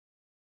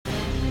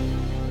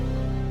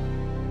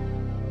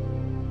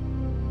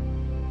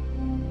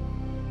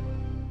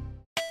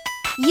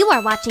You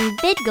are watching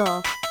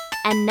VidGoal.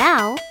 And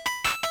now,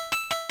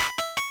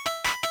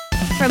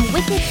 from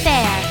Wicked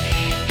Fair,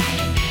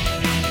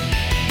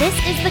 this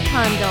is The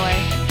Condor.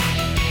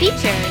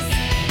 Features.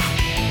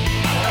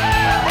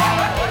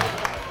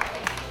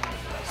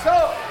 So,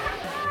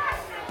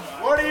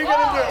 what are you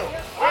gonna do?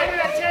 I'm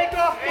gonna take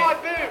off my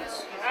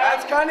boots.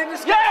 That's kind of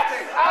disgusting.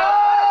 Yes!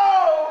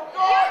 Oh!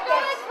 God, the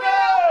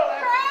smell!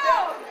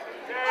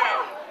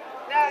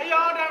 Now,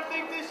 y'all don't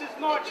think this is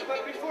much,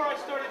 but before I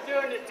started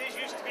doing it, these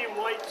used to be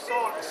white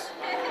socks.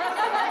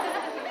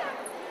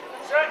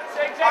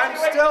 I'm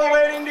still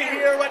waiting to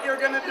hear what you're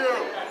gonna do.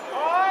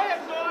 I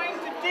am going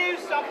to do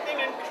something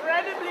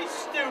incredibly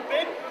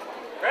stupid.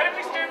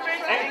 Incredibly stupid.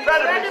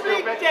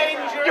 Incredibly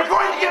dangerous. You're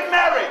going to get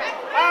married!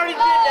 I already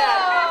did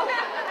that.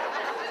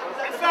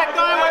 In fact,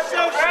 I was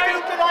so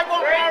stupid I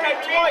got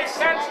married twice.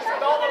 Senses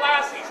with all the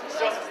lassies.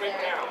 Just sleep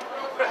down.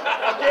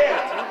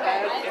 Again.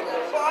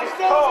 But I'm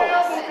still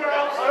available,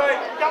 girls. All right.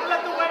 Don't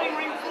let the wedding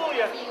ring fool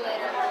you.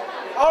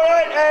 All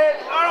right, Ed.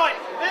 All right,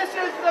 this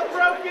is the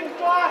broken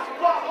glass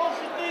bottles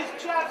that these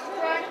chaps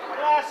drank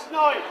last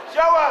night.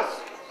 Show us.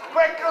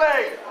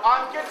 Quickly.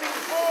 I'm getting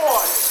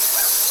bored.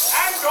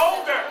 And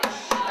older.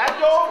 And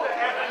older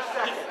every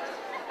second.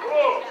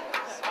 Whoa.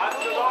 That's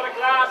a lot of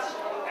glass.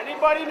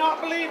 Anybody not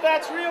believe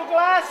that's real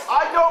glass?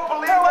 I don't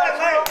believe that's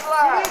real We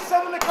glass. need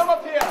someone to come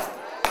up here.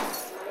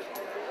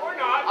 Or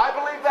not. I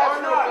believe that's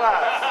real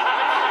glass.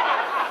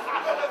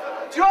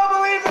 Do you all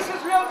believe this is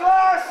real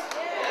glass?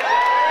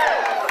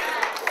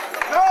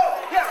 No?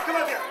 Yes, come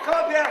up here. Come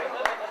up here.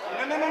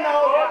 No.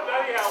 Oh,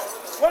 bloody hell.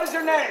 What is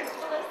your name?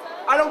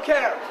 I don't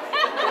care.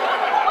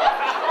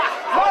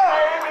 My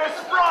name is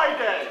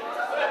Friday.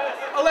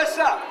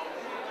 Alyssa,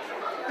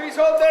 please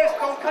hold this.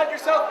 Don't cut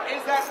yourself.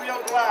 Is that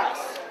real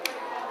glass?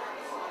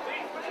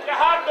 You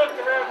have looked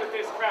around at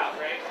this crowd,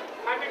 right?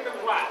 Handing them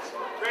glass.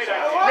 Great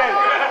idea. What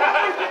we're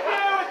going to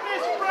do with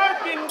this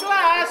broken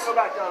glass Go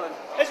back, darling.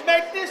 is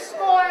make this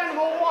small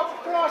animal walk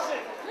across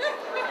it.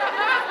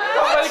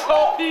 Somebody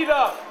call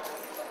Peter.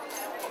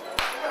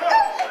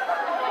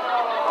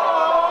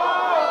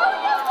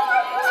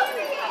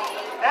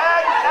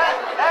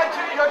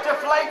 Ed, you're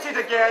deflated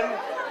again.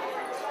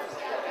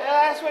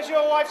 Yeah, that's what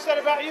your wife said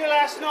about you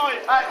last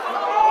night. My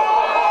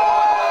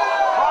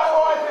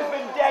wife has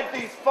been dead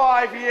these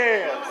 5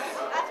 years.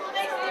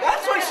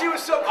 That's why she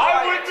was so I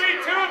quiet. would be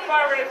too if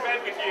I were in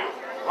bed with you.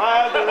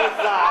 Well, there is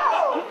that.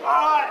 All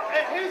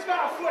right, who's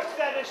got a foot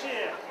fetish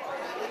here?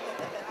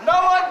 No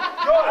one?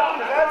 Good,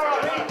 because that's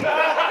me.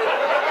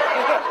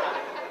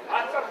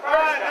 That's a All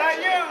first. right,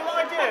 you,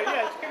 like you.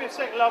 Yeah, just give me a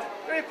second, love.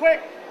 Very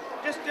quick.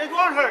 Just, it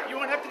won't hurt. You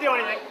won't have to do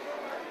anything.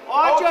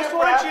 I Hold just your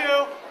want breath.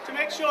 you to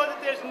make sure that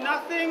there's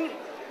nothing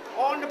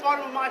on the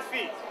bottom of my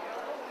feet.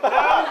 No,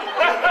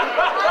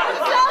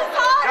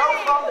 No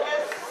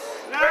fungus.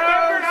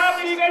 Remember no how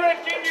we said secret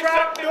to give you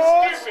trap something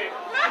doors. stupid?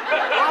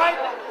 Right?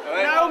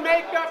 No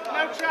makeup,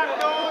 no trap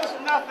doors,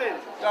 nothing.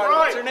 Darling,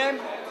 what's her name?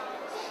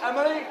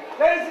 Emily?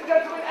 Ladies and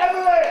gentlemen,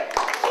 Emily!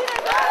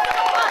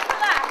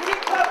 He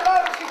cut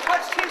up, she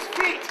touched his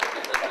feet.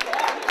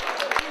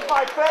 She's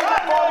my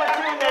favorite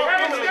volunteer named Well,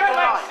 Emily still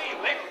like Blunt. see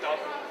lick, though.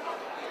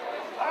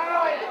 All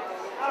right.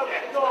 Oh,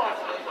 God.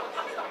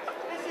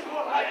 This is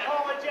what my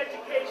college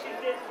education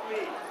did for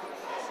me.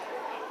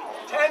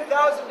 $10,000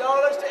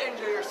 to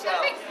injure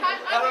yourself.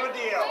 Hell of a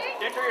deal.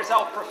 Injure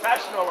yourself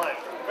professionally.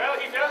 Well,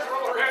 he does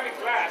roll around in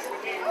glass. When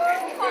he,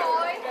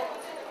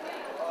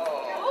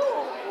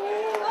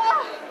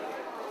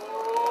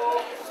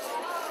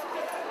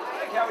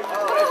 Like how we use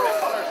different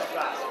colors of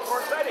glass. It's more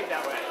exciting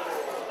that way.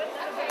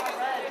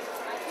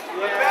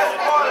 The best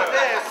part of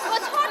this Well,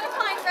 it's hard to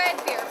find red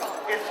beer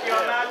bottles. is your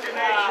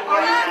imagination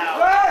Are you right now.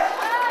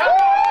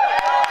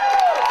 impressed?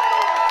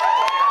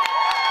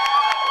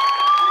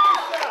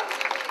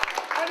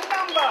 A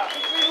number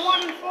between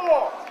 1 and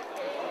 4.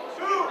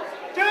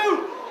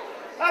 2.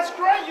 That's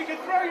great. You can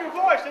throw your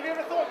voice. Have you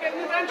ever thought getting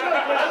a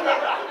ventriloquism?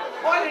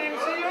 I didn't even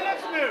see your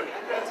lips move.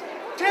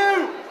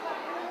 2.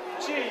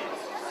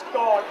 Jesus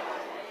God.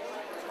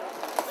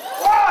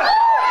 1.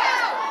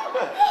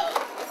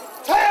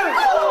 2.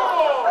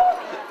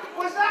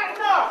 Was that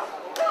enough?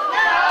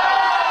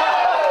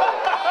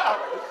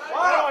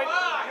 All right.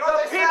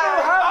 The people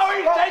have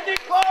taking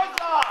clothes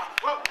off.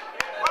 Well,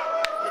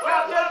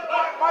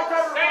 my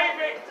time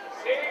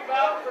save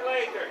up for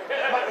later.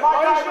 my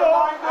time sure?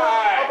 reminds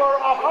us of our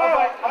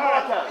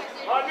motto.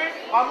 Pardon?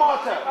 Our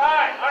motto.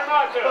 Alright, our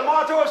The motto.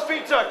 motto of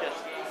Street Circus.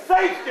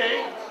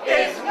 Safety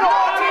is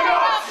not an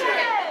option.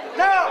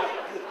 Now,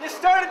 you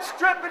started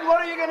stripping.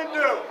 What are you going to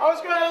do? I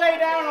was going to lay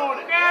down on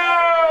it.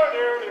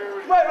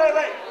 No.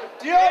 Wait.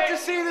 Do you have to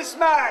see this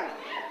man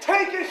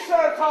take his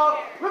shirt off,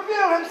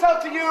 reveal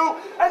himself to you,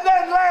 and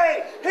then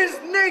lay his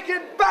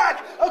naked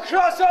back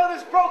across all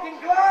this broken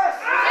glass?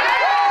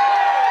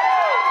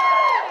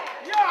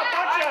 You're a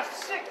bunch of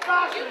sick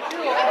bastards,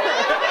 you are.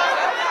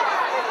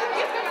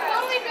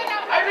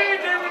 I really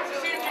do want to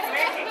see you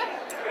naked.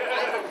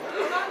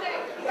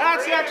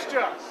 That's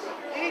extra.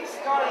 Eat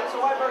started,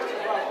 so I burst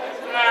his bubble.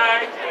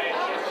 Right.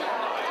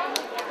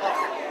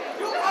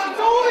 You are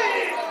doing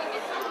it!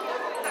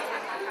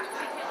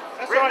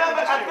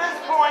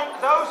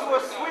 a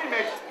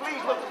squeamish,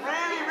 please look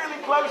really, really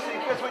closely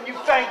because when you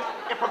faint,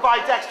 it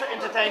provides extra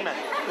entertainment.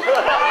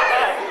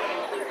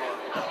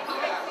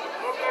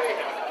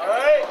 All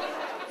right.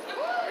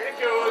 Here it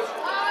goes.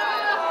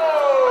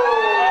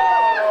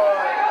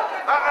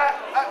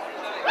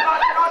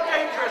 Not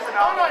dangerous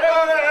enough.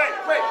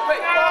 Wait.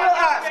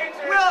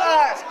 We'll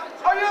ask.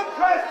 Are you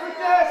impressed with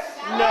this?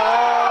 No.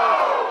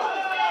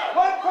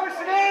 One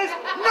person is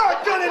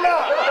not good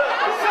enough.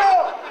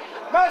 So,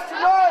 Master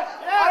Rod,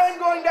 I am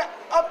going to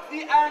up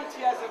the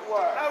ante, as it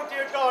were. Oh,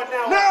 dear God,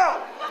 now.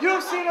 Now,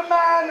 you've seen a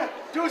man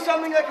do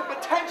something that could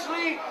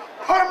potentially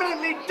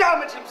permanently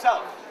damage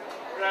himself.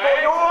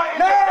 Right.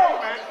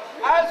 Now,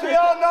 as we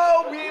all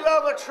know, we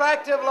love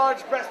attractive,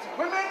 large-breasted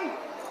women,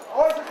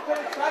 or just plain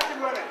attractive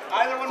women.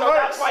 Either one So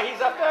works. that's why he's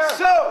up there?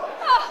 So,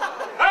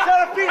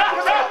 Seraphina,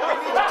 come on. We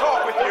need to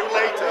talk with you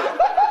later.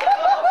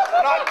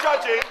 Not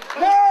judging.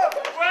 Now,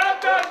 Well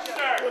done,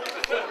 sir.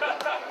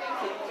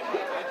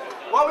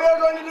 what we are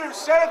going to do,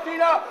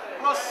 Seraphina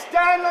will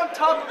stand on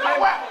top of him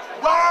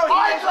while he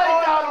I'd is lay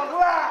on down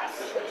glass.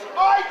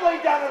 I'd lay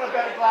down on a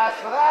bed of glass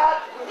for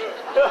that.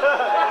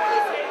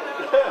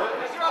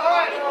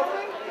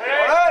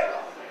 All right.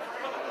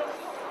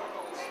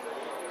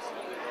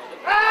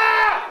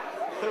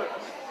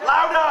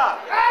 Louder!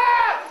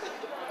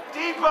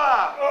 Deeper!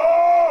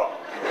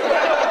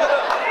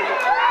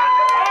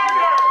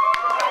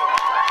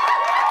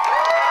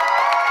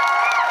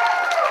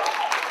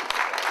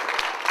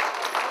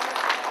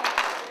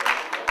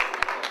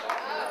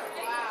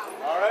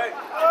 All right.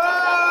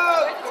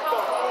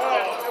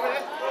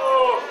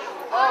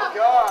 Oh,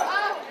 God.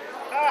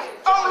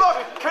 Oh, look!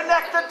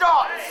 Connect the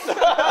dots!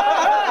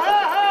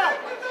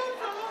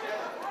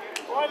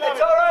 It's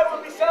all right.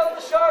 We'll be selling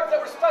the shark that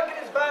were stuck in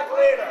his back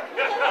later.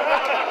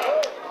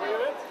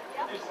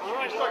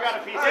 I still got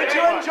a piece. Did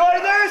you enjoy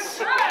this?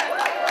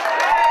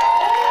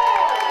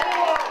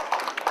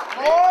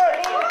 More? All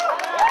right.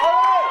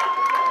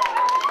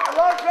 The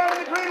large man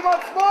in the green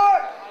wants more.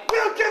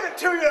 We'll give it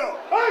to you.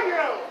 Thank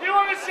you. You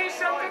want to see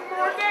something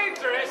more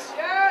dangerous? We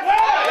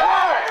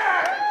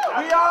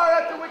are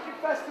at the Wicked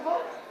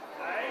Festival.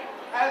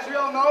 As we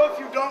all know, if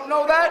you don't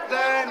know that,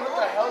 then what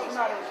the hell's the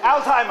matter with you?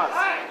 Alzheimer's.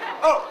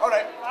 Oh, all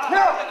right.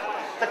 Now,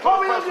 The what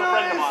close we will personal do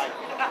friend of is, mine.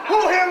 who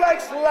here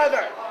likes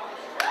leather?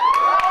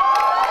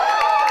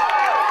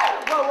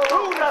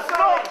 Who the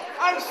fuck?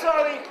 I'm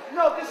sorry.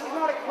 No, this is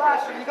not a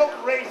classroom. You don't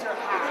raise your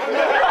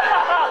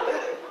hand.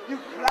 You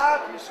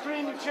clap, you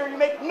scream, you cheer, you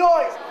make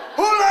noise.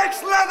 Who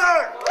likes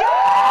leather?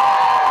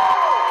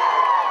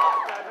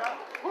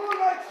 Who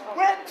likes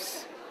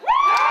whips?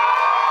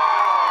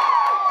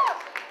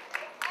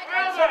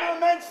 And some of the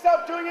men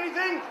stop doing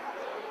anything.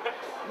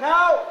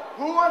 Now,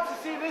 who wants to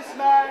see this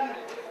man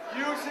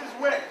use his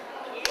whip?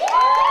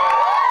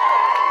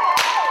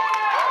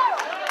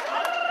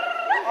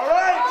 All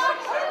right.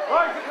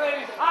 Right,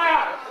 ladies.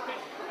 I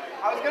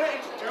I was going to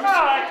introduce am.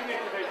 I can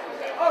introduce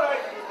myself. All right.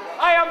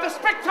 I am the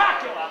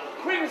spectacular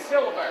Queen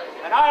Silver,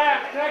 and I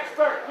am an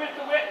expert with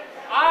the whip.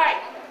 I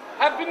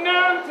have been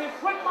known to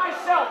put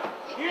myself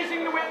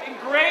using the whip in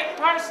great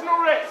personal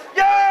risk.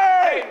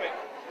 Yay!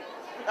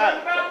 What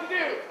I'm about to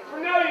do, for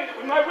knowing that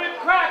when my whip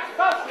cracks,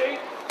 thusly,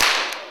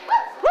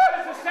 that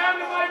is the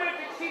sound of my whip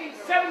exceeding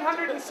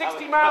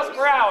 760 miles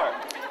per hour.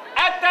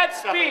 At that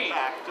speed,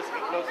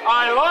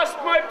 I lost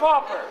my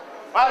pauper.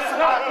 Well,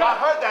 I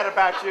heard that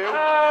about you.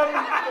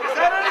 Is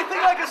that anything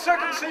like a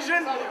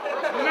circumcision? No,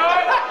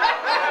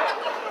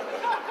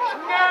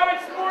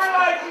 it's more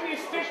like when you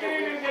stick it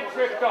in and get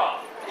tricked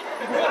off.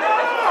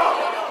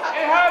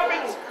 It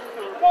happens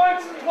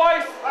once,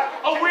 twice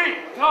a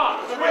week,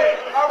 tops. Wait,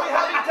 are we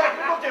having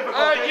technical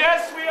difficulties?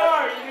 Yes, we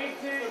are. You need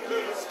to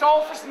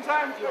stall for some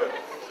time to it.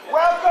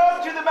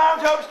 Welcome to the Mount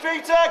Hope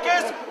Street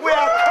Circus. We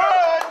are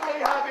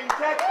currently having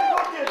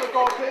technical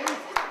difficulties.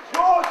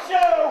 Your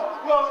show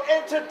will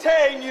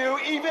entertain you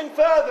even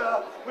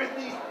further with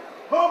these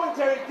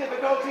momentary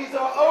difficulties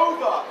are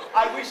over.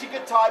 I wish you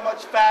could tie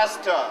much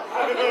faster.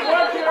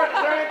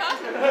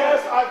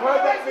 Yes, I've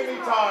heard that many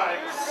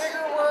times.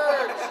 Bigger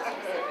words.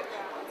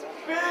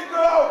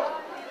 Bigger.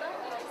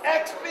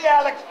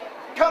 Expialic.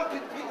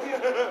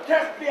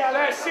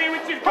 Let's see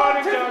what you've got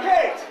and done.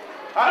 Pontificate.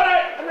 All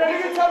right, I'm You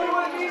ready. can tell me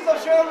what it means. I'll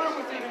share a room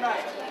with you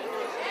tonight.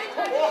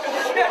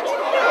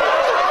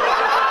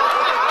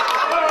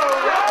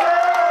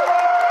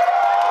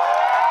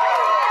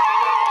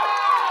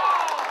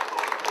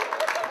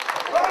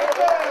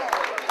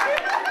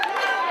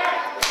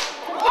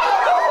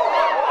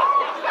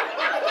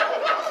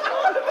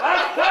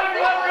 Last time you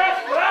let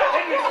rest for that,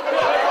 didn't you?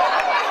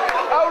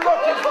 Oh,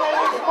 look, his name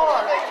is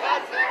Mark.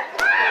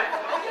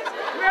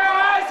 Now,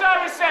 as I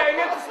was saying,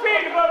 at the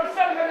speed of over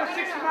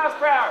 760 miles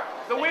per hour,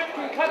 the whip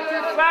can cut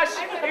through flesh,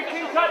 it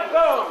can cut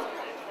bone.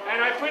 And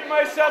I put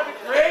myself at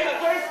great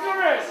personal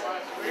risk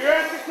for your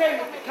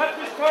entertainment to cut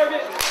this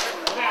target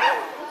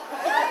now.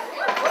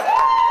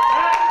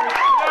 That was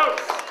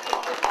close.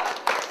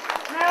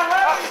 Now,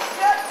 having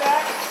said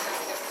that,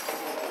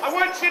 I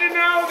want you to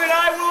know that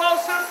I will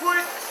also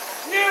put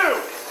you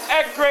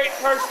at great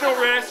personal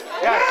risk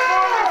for the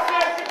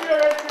sake of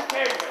your entertainment.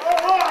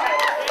 All right.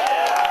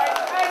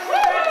 And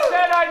with that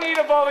said, I need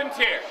a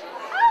volunteer.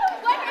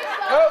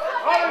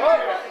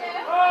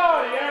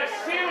 Oh, yes.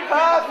 See what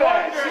Perfect.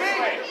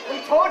 wondrously. See?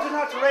 We told you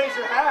not to raise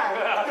your hand.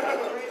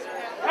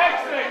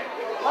 Excellent.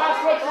 Last,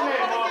 what's your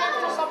name, Mom?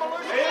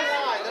 Liz?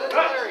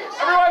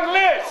 Everyone,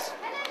 Liz.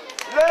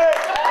 Liz!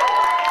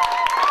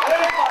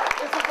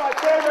 This is my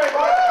favorite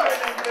volunteer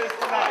Liz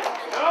tonight.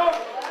 No?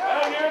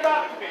 Well, you're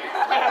about to be.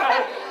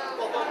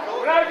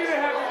 What I'm going to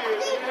have you do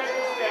is you're going to have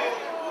to stand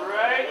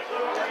right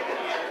over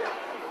here.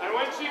 I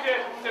want you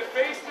to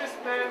face this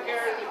man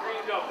here in the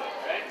green doublet,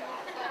 right?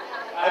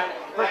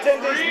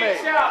 Pretend he's me.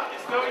 Reach out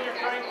as though you're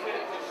trying to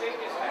shake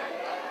his hand.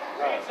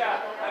 Reach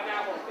out. And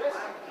now hold this.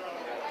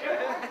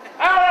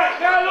 All right,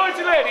 now, lords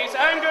and ladies,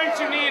 I'm going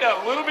to need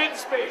a little bit of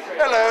space right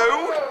now.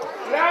 Hello.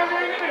 What I'm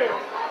going to do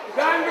is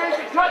I'm going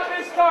to cut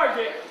this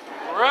target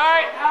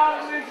right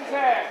out of Liz's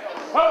hand.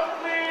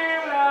 Hopefully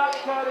without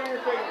cutting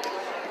your fingers.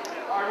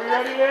 Are we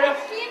ready, Liz?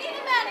 Do you need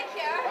a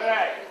manicure? All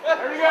right,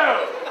 here we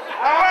go.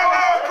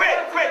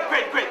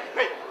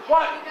 Quick.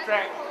 What,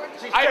 Frank?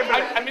 She's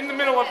trembling. I'm in the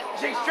middle of...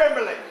 She's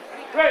trembling.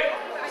 Wait,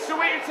 so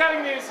what you're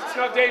telling me is it's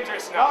not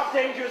dangerous enough? Not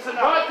dangerous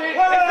enough. Not is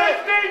this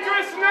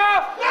dangerous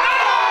enough? No!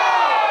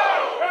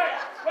 Right,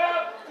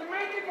 well, to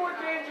make it more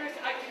dangerous,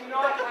 I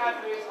cannot have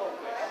Liz hold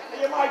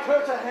this You might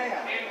hurt her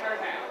hand. in her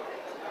hand.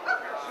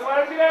 So what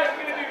I'm going to ask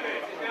you to do,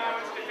 Liz, is now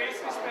I want you to face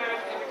this man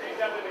and the green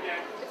doublet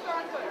again.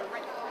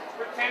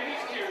 Pretend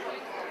he's cute.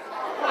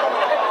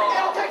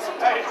 It'll take some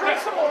time. Drink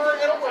some more.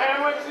 It'll work. I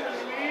want you to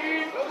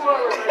lean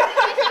forward.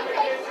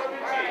 Get some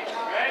teeth,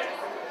 right?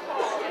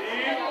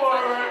 Lean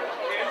forward.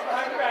 Hands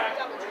behind your back.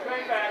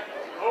 Behind back.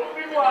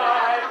 Open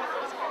wide.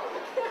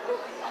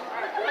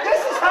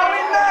 This is how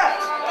we met.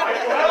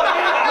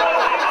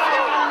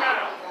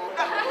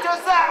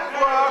 Does that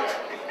work?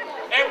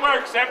 It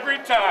works every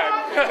time.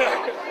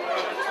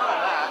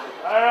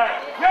 All right.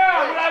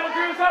 Now, what I will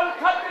do is I will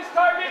cut this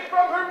target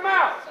from her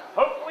mouth.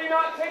 Hopefully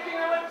not taking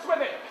her lips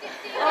with it.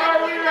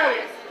 Are we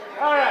ready?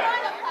 All right.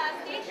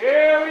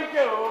 Here we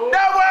go.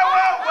 No, well.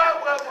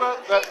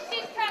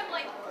 She's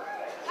trembling.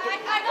 I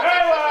Very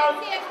don't well.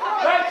 think she can see it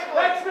coming.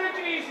 Let's make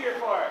it easier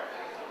for her.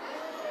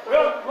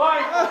 We'll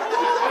blind.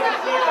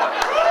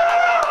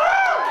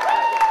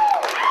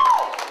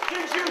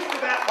 She's used to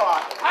that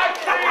part.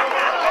 Actually,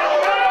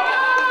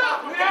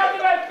 now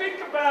that I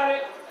think about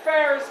it,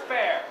 fair is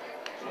fair.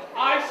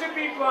 I should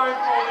be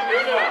blindfolded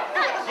as well.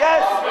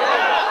 Yes.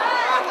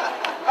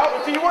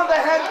 Oh, do you want the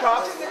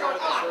handcuffs?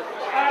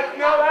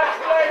 No, that's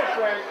later,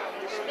 Frank.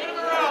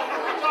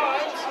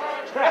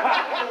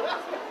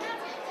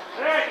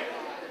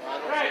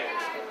 Right.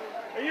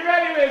 Are you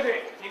ready, Lizzie?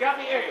 You got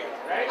me in,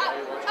 right? Yeah.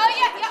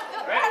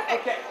 Right?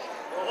 Perfect. Okay.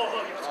 All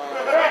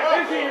right,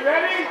 Lizzie, you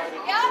ready?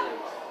 Yeah.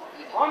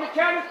 On the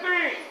count of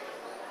 3.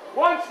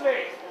 Once,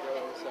 please.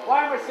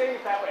 Why am I saying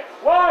it that way?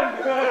 1,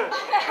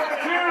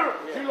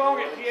 2. Too long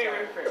at PA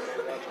ring for 1,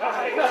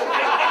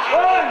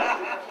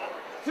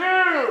 2,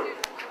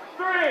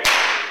 3.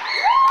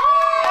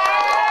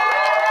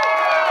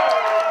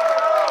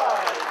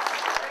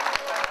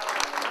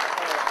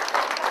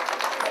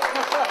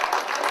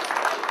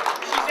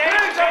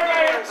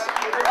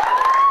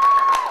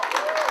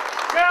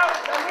 Now,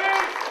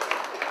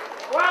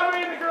 while we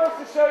need the girls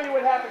to show you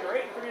what happened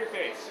right in front of your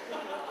face.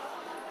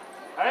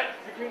 All right,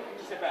 you can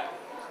sit back.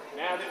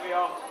 Now that we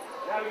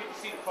get to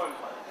see the fun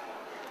part.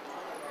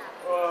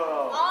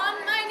 Whoa.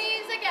 On my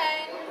knees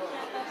again.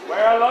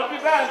 Where I love you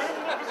best.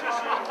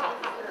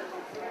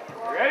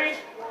 You ready?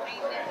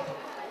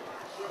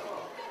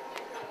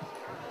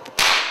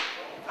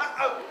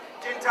 Uh-oh.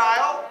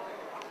 Gentile.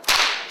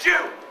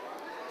 Jew.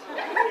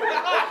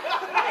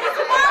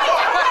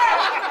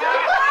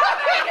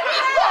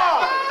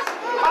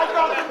 I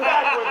got it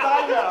backwards, I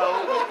know.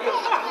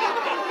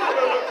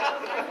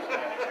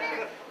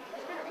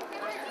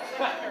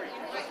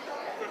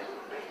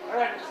 All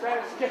right, let's try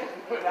this again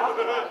without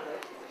the ladder.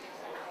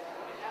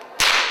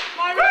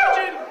 My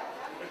region.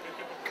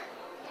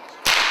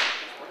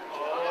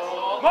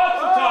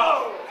 Muscle top.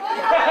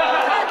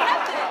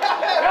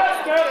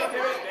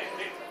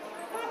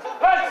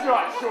 That's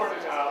not short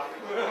enough.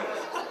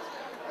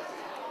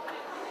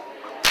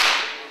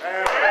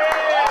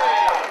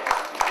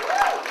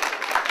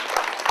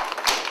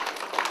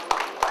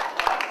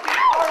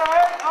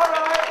 All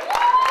right.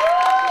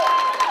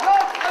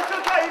 Look, that's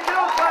okay. You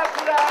don't clap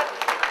for that.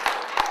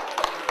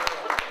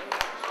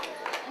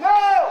 No!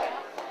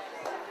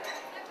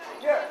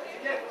 Here.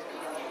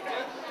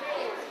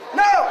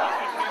 No!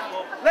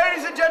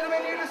 Ladies and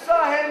gentlemen, you just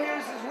saw him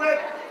use his whip.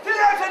 Did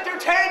that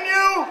entertain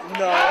you?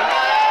 No.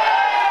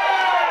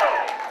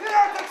 Did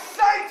that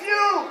excite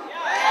you?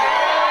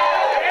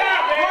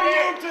 Were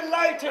you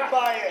delighted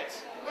by it?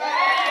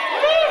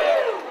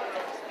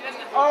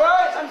 All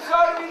right, I'm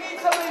sorry, we need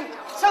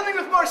something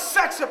with more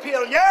sex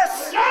appeal,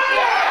 yes? Something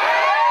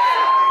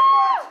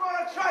more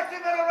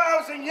attractive and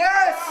arousing,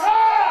 yes?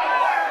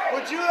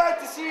 Would you like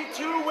to see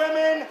 2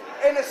 women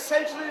in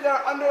essentially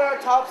their underwear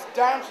tops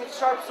dance with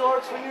sharp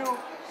swords for you?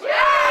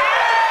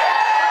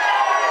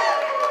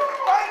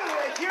 Finally,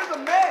 I hear the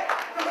man.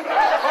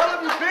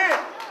 have you been?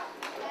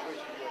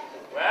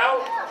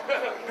 Well,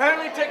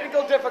 Apparently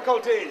technical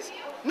difficulties.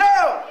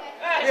 No!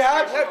 We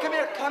have, here, come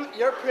here, come,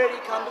 you're pretty,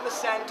 come to the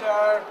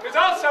center. there's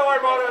also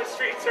our motto in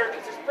Street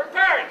Circus is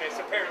preparedness,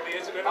 apparently,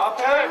 isn't it?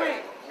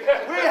 Apparently,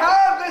 we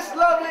have this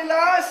lovely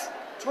lass,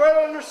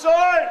 twirling her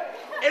sword,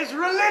 is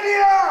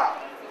Relidia!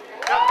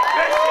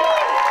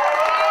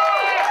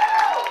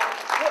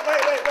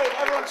 Wait,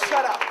 everyone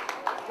shut up.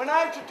 When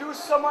I introduce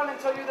someone and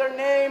tell you their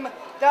name,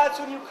 that's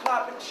when you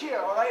clap and cheer,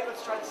 all right?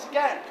 Let's try this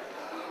again.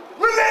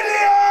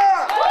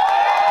 Relidia!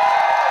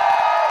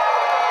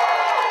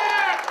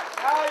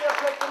 Now you're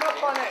picking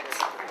up on it.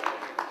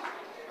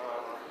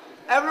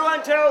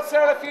 Everyone tell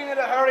Serafina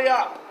to hurry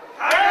up.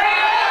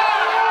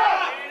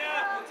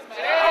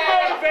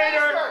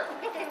 Motivator!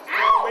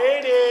 We're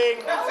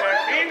waiting.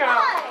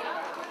 Serafina!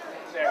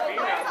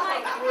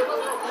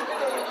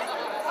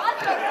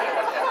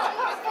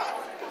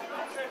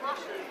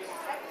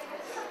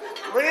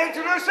 We're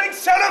introducing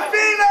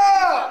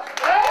Serafina!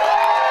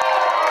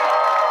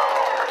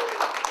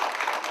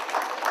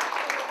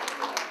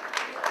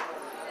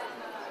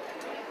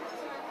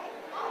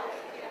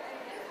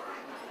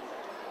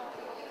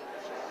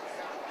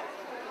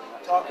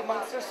 Talk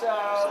amongst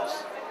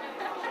yourselves.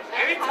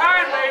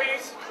 Anytime,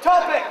 ladies!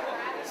 Topic.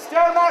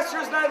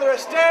 Stairmaster is neither a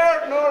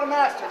stair nor a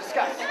master.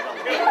 Discuss.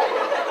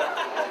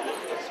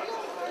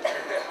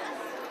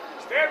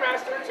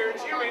 Stairmaster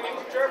turns you into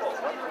gerbils.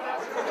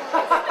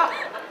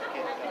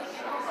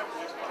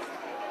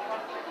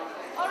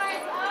 All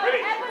right, Ready.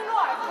 Edwin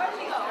North, where'd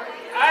she go?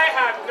 I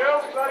have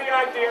no bloody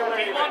idea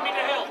where you want me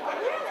to help.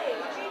 Really?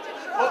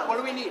 What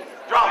do we need?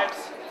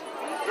 Drums.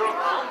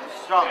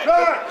 Drums.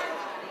 Turn.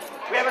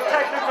 We have a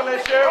technical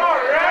issue. All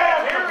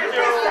right, here we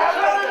go.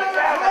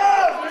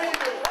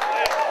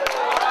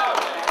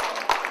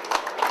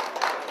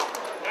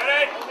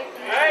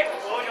 Hey,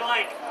 what would you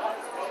like?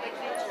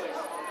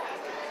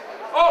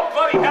 Oh,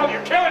 bloody hell,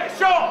 you're killing the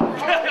show!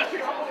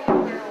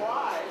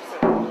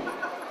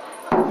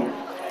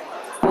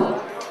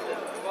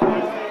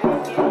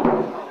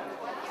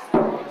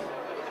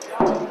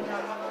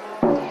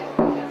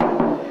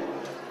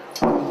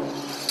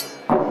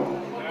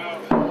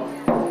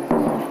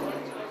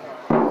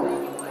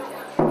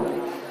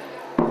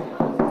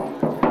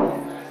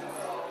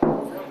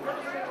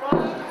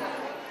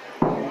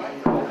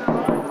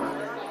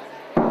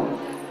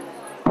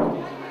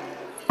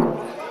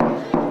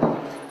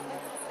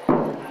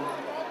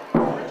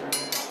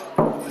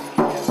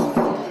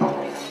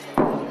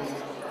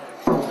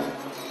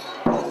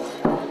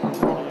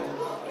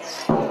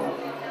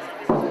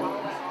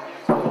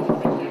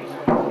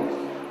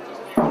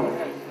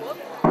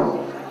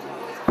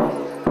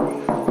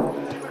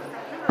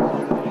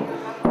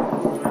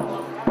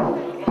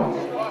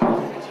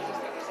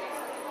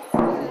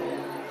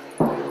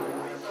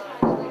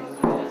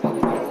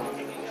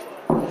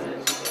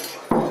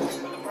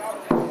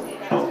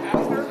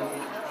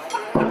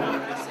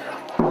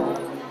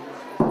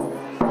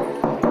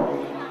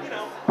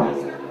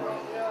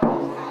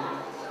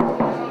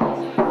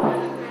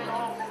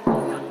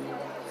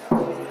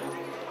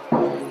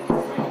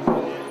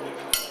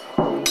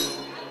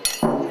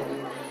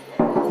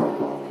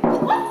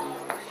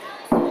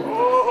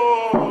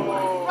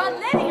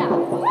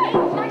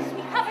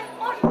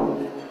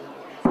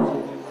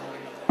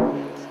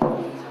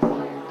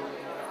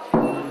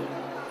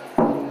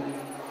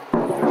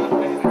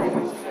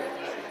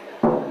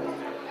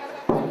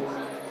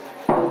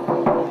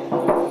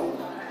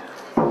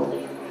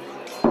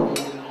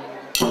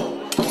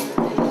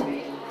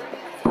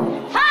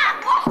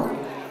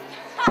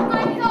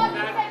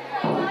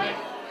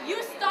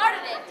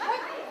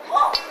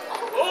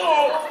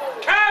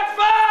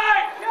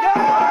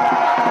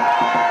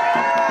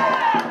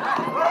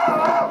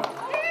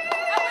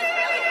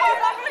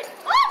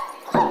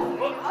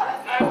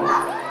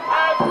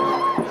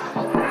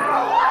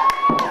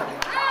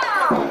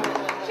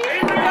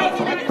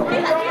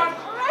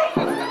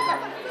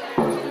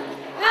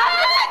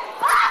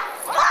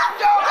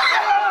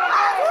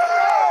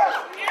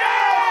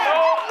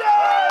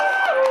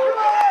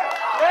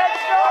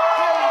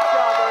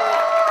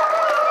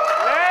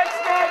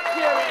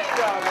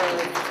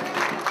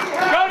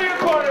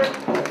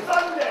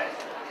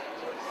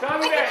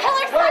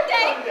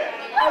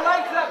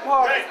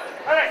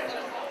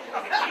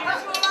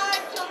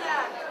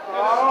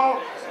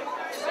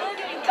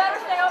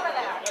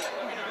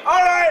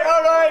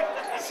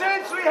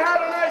 Since we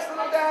had a nice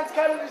little dance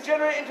kind of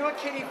degenerate into a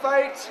kitty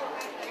fight,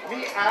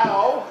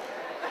 Meow.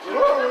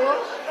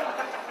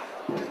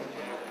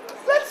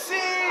 let's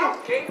see.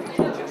 Okay,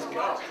 just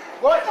go.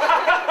 What?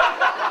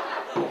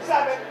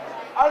 7.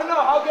 I don't know.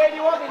 How gay do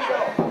you want me to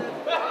go?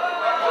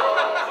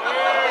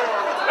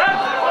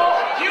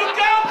 You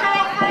go,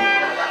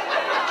 girlfriend!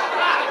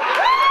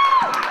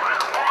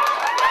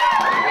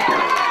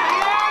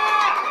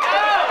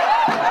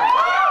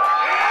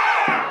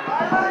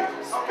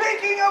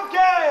 Speaking of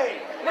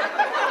gay,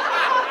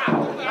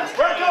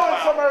 we're going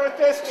somewhere with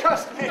this,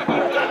 trust me.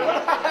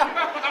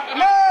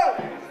 No!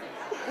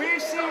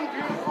 We've seen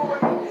beautiful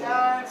women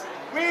dance.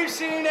 We've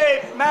seen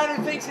a man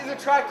who thinks thinks he's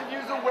attractive,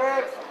 use a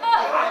whip.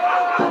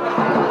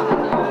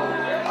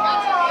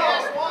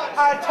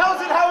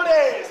 Tells it how it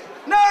is.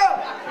 Now,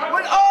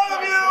 would all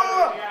of you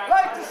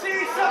like to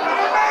see something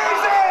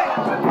amazing?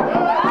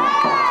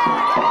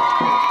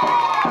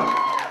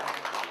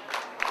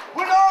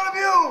 Would all of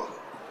you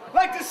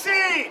like to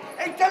see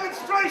a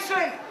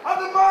demonstration of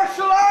the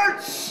martial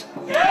arts?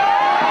 Wow,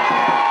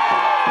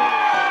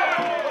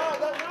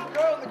 that little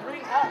girl in the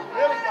green hat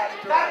really got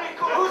it. That'd be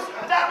cool.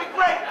 That'd be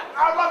great.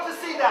 I'd love to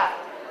see that.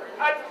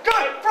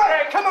 Good,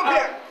 Frank, come up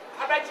here.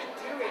 How about you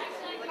do it?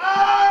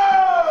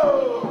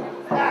 Oh,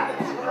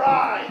 that's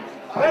right.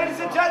 Ladies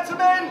and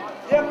gentlemen,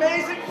 the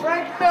amazing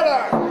Frank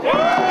Miller.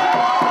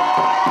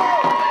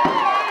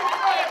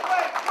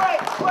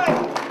 Wait.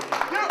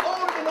 You're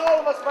older than all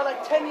of us by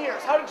like 10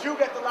 years. How did you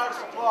get the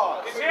loudest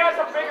applause? Because he has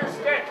a bigger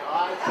stick.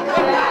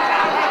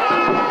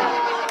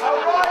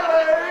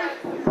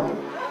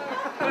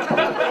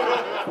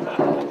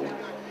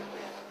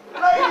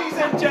 Ladies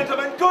and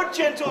gentlemen, good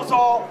gentles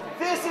all,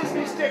 this is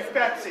me stick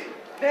Betsy,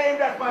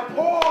 named after my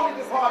poorly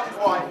departed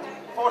wife,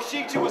 for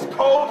she too was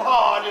cold,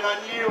 hard, and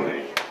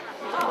unyielding.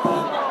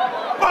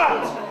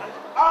 But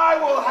I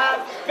will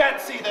have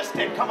Betsy the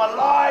stick come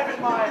alive in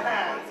my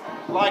hands,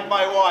 like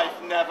my wife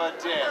never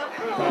did.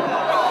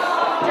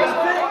 Just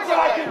things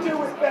I can do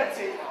with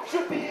Betsy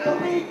should be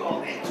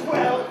illegal in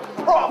 12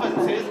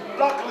 provinces.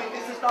 Luckily,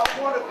 this is not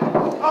one of them.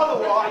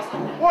 Otherwise,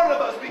 one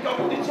of us would be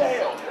going to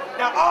jail.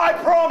 Now, I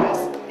promise,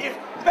 if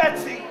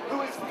Betsy,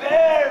 who is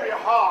very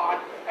hard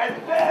and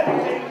very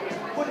dangerous,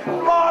 would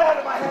fly out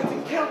of my hands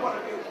and kill one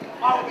of you,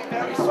 I will be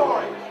very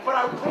sorry. But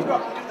I will clean her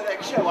up and do the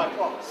next show, I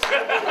promise.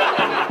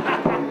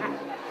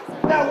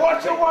 Now,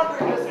 what you're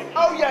wondering is,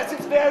 oh yes,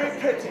 it's very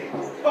pretty,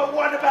 but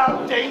what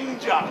about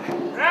danger?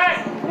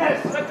 Hey!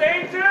 Yes. The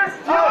danger?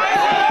 What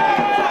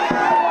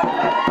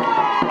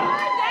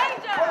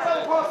about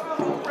the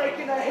possibility of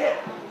breaking a hip?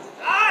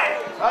 Aye!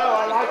 Oh,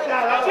 I like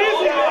that. It's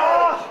easy.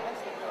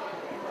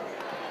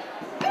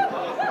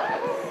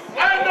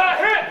 And the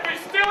hip is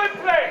still in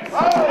place.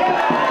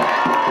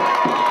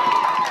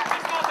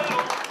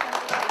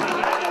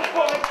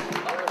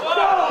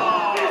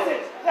 Is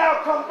it?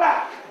 Now come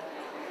back.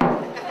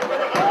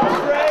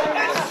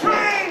 It's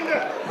trained!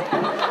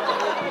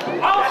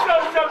 I'll show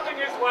something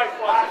his wife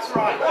wants. That's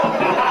right.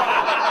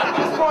 At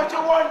this point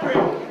you're wondering,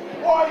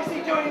 why is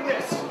he doing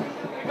this?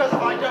 Because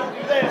if I don't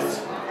do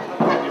this,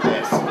 I'll do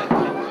this.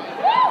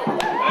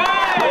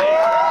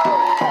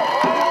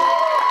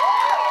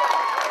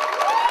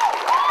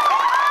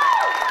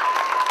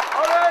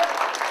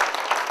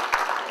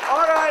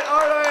 All right.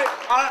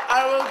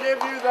 I will give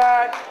you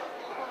that.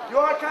 You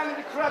are kind of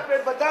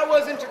decrepit, but that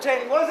was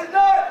entertaining, was it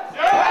not?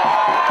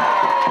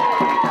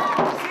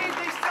 See,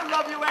 they still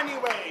love you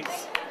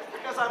anyways.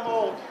 Because I'm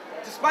old.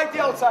 Despite the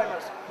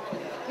Alzheimer's.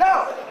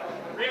 Now,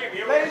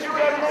 Really, ladies and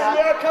gentlemen, we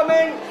are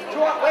coming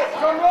to our, wait,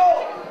 drum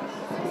roll.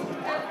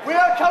 We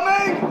are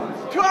coming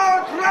to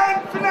our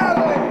grand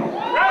finale.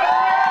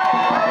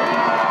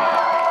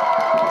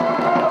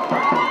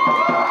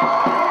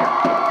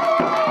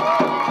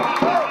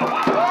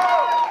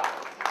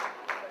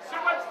 So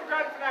what's the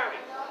grand finale?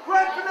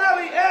 Grand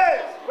finale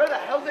is, where the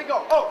hell did they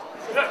go? Oh,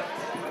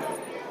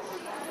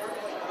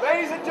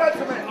 ladies and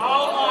gentlemen,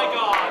 Oh my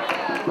God!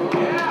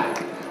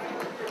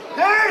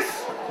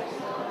 this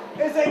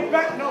is a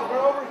bet. No, we're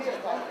over here.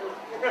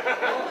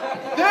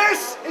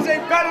 This is a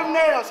bed of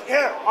nails.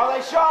 Here, are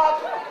they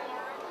sharp?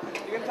 You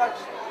can touch.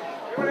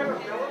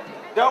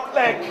 Don't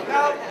lick.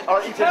 Now,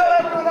 Or eat tell it.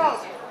 everyone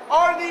else,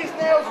 are these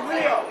nails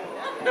real?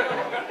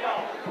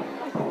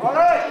 All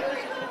right.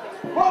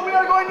 What we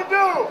are going to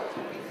do?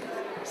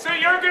 So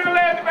you're gonna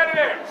lay on the bed of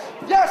nails?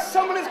 Yes,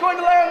 someone is going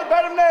to lay on the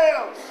bed of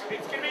nails.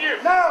 It's gonna be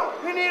you. Now,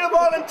 we need a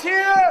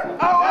volunteer.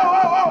 Oh,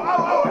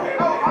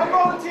 I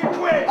volunteer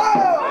quick.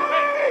 Oh!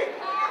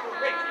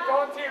 Wait, you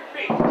volunteered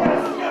me.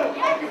 Yes, you.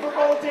 Thank you for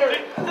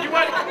volunteering. You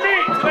want me to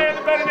lay on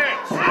the bed of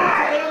nails? Wait.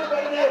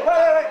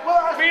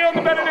 Well, Me on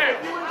the bed of nails?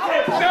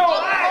 No!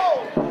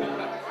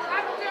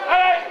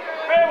 Alright,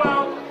 very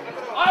well.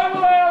 I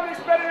will lay on this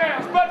bed of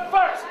nails, but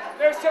first,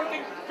 there's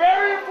something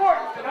very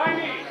important that I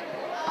need.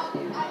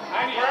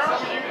 I need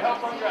some of you to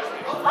help undress me.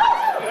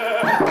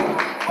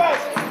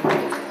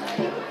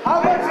 how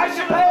much I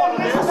should lay on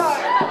this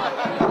time?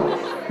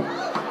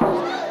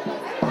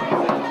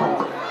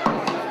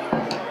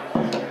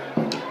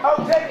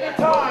 Oh, take your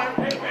time.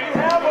 You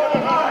have all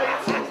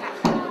night.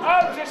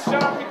 I'll just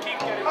shut up and keep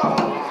getting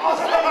I'll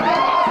stay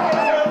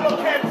there and look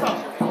handsome.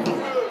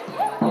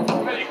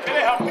 Well, you could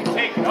have helped me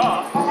take it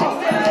off.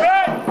 I'll stay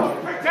there.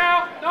 But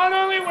now, not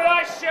only will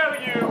I show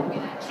you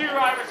true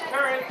Irish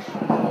courage,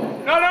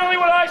 not only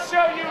will I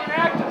show you an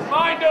act of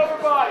mind over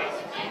body,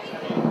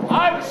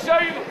 I will show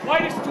you the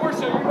whitest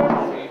torso you've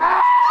ever seen.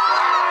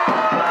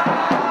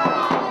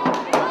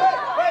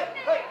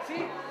 Wait,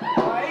 see?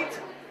 White,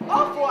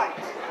 off-white.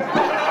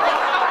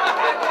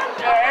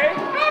 Okay?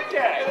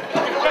 Okay.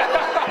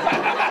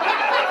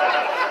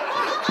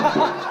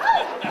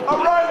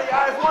 O'Reilly, I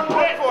have one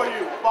word for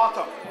you.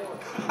 Bottom.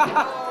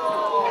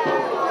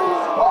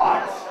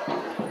 What?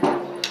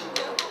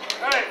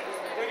 Hey,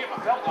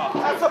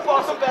 a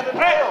bottom bed and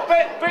nails.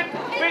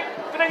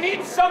 But I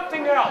need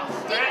something else.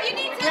 You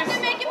need something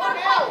to make it more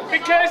comfortable.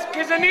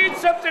 Because I need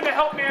something to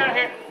help me out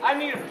here. I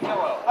need a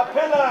pillow. A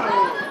pillow.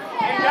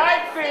 And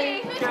I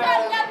think, Who's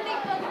got lovely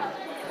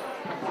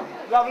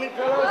pillows? Lovely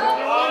pillows. If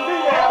you want to do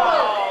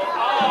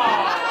that.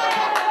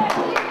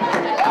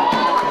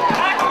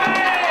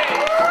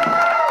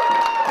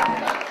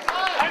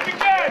 I'm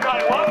again. I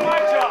love my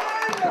job.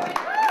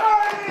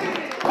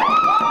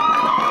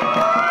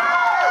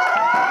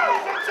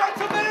 Ladies and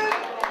gentlemen,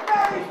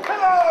 Mary's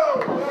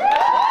pillows.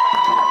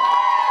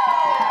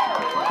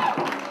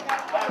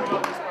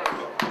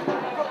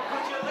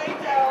 Could you lay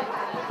down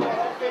with your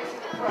head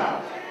facing the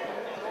crowd?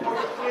 Or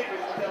you're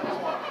sleeping with them as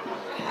well? You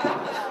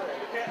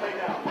can't lay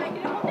down. We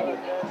can help you.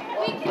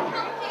 You can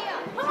help me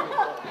out.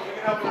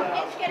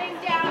 It's getting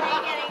down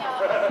and getting up.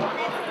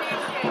 It's an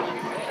issue.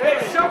 Hey,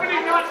 somebody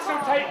not so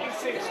tight in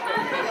 6 feet.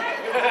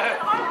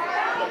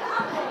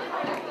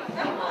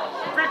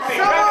 Quickly,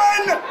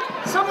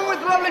 Someone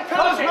with lovely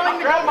pillows okay, willing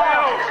to grab go my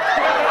down. own.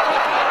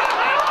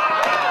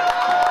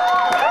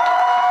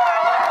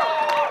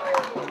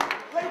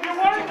 If you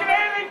want to get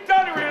anything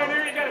done around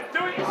here, you gotta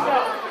do it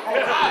yourself.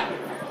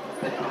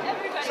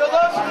 So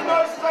those are the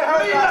noises I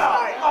heard last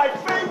night. My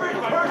favorite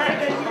person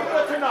in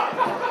Utah tonight.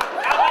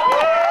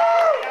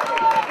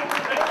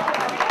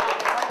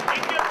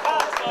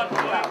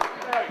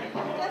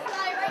 Just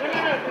lie right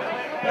there.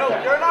 No,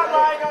 you're not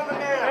lying on the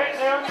nails.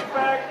 Lay on your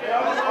back.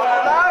 On the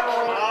back.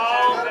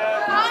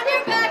 On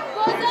your back,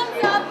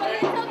 bosoms up, a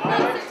little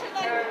closer to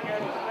the...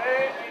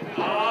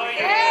 There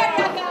you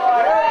go.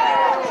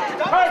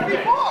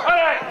 Perfect. All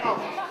right.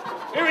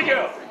 Here we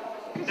go.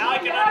 Now I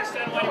can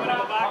understand why you would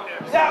have a back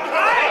there.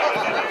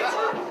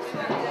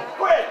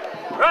 Quick!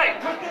 Right.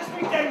 Could this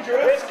be This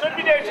dangerous? could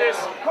be dangerous.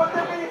 Could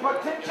there be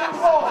potential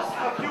loss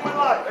of human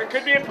life? There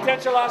could be a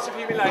potential loss of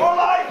human Your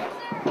life.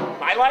 life,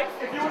 My life?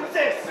 if you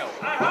insist.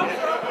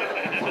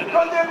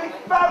 Could there be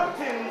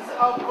fountains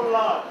of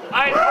blood?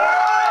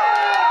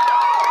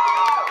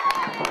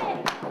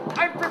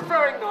 I'm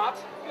preferring not.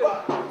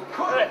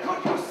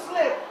 Could you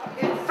slip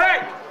in?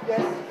 Frank,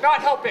 Yes.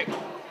 not helping.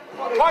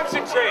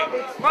 Concentrate.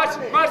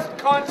 Must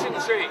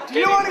concentrate. Do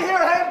you want to hear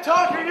him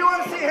talk or do you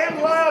want to see him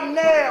lie on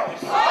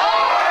nails?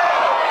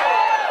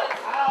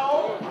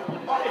 Ow!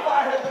 But if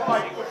I had the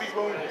mic, it would be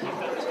wounded.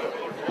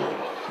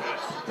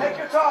 Take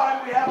your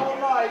time. We have all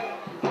night.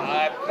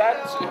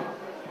 That's...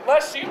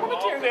 Les, you want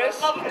to do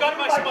this? I've got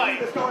my spine.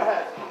 Let's go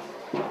ahead.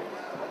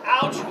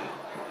 Ouch.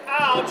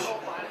 Ouch.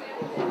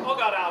 Oh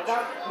God, ouch.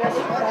 Nessa,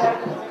 go ahead.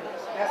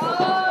 Nessa. Oh,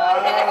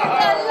 that's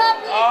a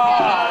lovely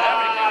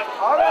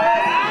All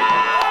right.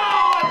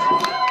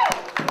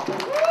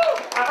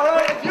 All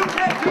right, if you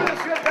can't do this,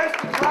 you're best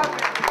to drop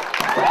it.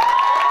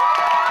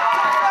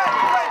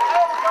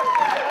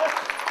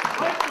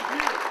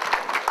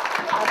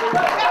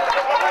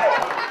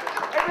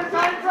 Every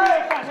time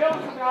Frank, the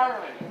hills in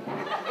Ireland.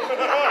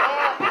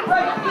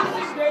 Frank, this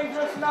is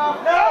dangerous enough.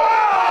 No!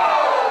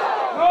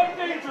 Not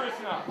dangerous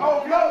enough.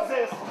 Oh,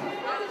 Moses.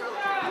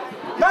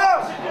 No!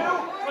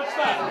 What's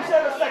that? You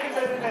said a second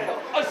bed of nails.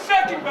 A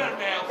second bed of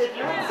nails. If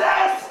you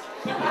insist,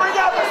 bring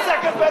out the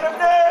second bed of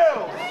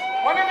nails.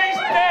 One of these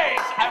days,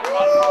 I will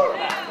not go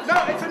with that. No,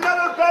 it's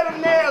another bed of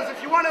nails.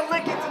 If you want to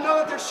lick it to know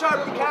that they're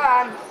sharp, you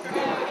can.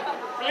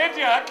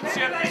 Lydia, I can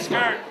see up your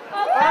skirt.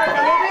 All right,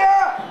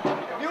 Olivia,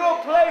 you will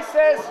place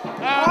this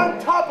on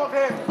top of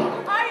him.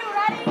 Are you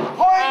ready?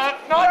 Point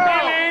Not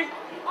down. really.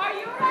 Are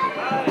you ready?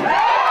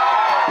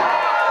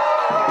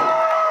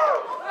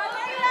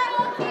 Olivia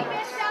will keep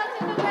it out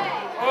of the way.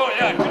 Oh,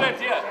 yeah, good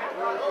idea.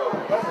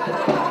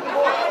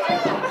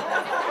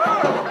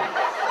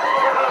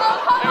 Oh,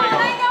 come on,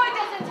 I know it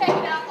doesn't take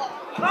that long.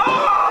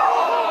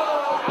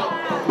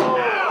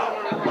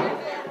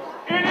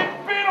 It has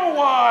been a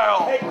while.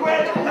 Hey,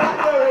 Gwen, don't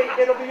worry.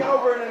 It'll be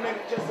over in a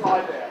minute. Just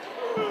lie there.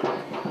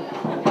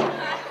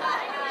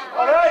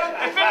 All right,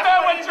 Isn't that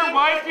what your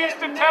wife used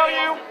to tell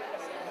you?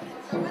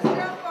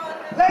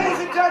 ladies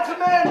and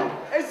gentlemen,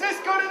 is this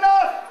good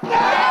enough?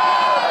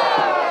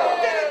 No!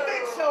 Didn't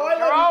think so. I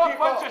You're love all you a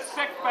people. bunch of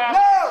sick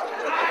bastards. No!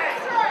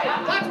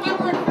 That's why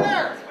we're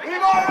here. We've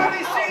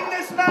already seen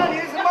this man.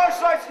 He's a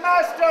martial arts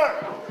master.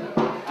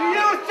 Do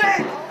you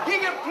think he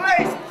can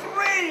place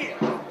 3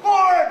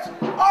 boards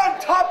on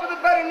top of the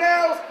bed of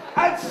nails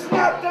and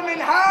snap them in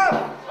half?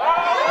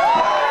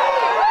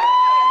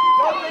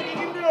 Don't think he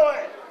can do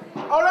it.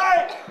 All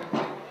right.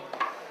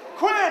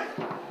 Quinn,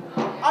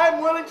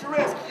 I'm willing to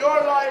risk your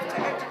life to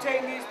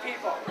entertain these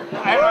people.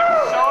 I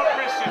would so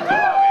appreciate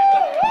it.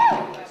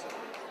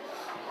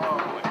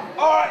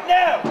 All right,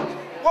 now,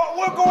 what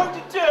we're going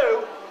to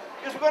do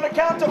is we're going to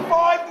count to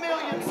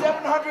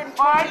 5,720,000.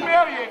 5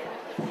 million.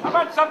 How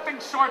about something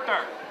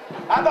shorter?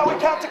 How about we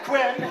count to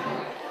Quinn?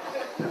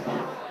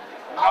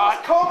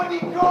 How's comedy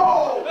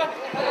gold?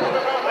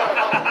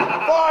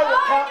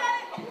 Fine,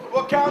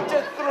 we'll count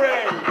to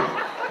 3.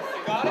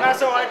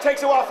 That's all right. It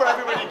takes a while for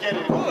everybody to get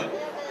in.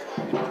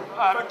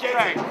 Forget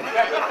Frank. it.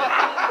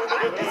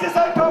 Is this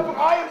uncomfortable?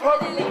 I am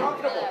perfectly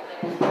comfortable.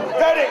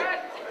 Ready?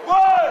 1,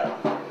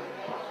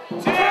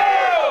 2.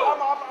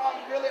 I'm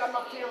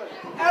Everyone,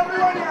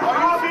 Are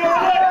you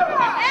feeling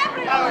it?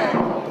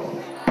 Everyone.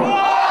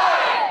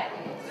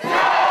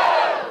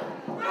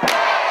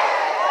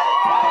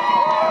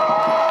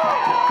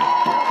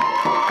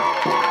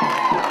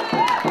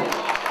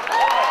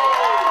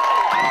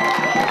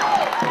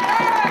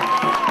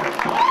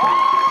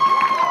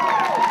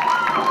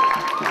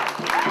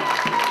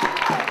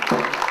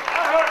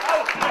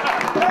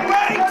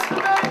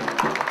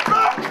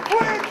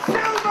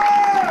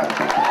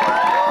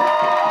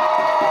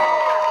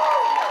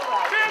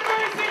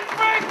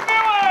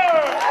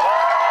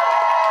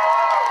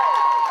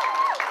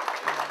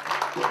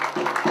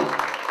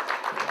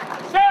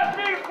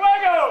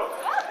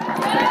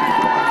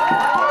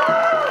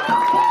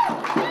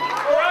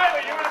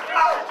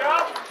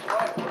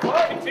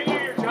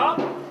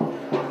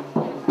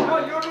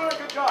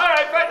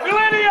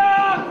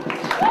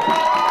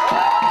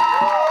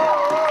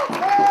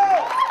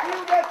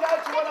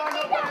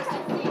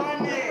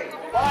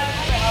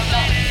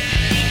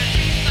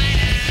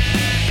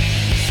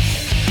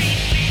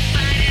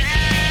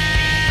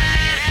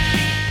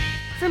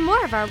 For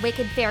more of our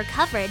Wicked Fair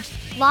coverage,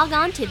 log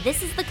on to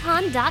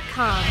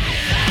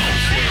thisisthecon.com.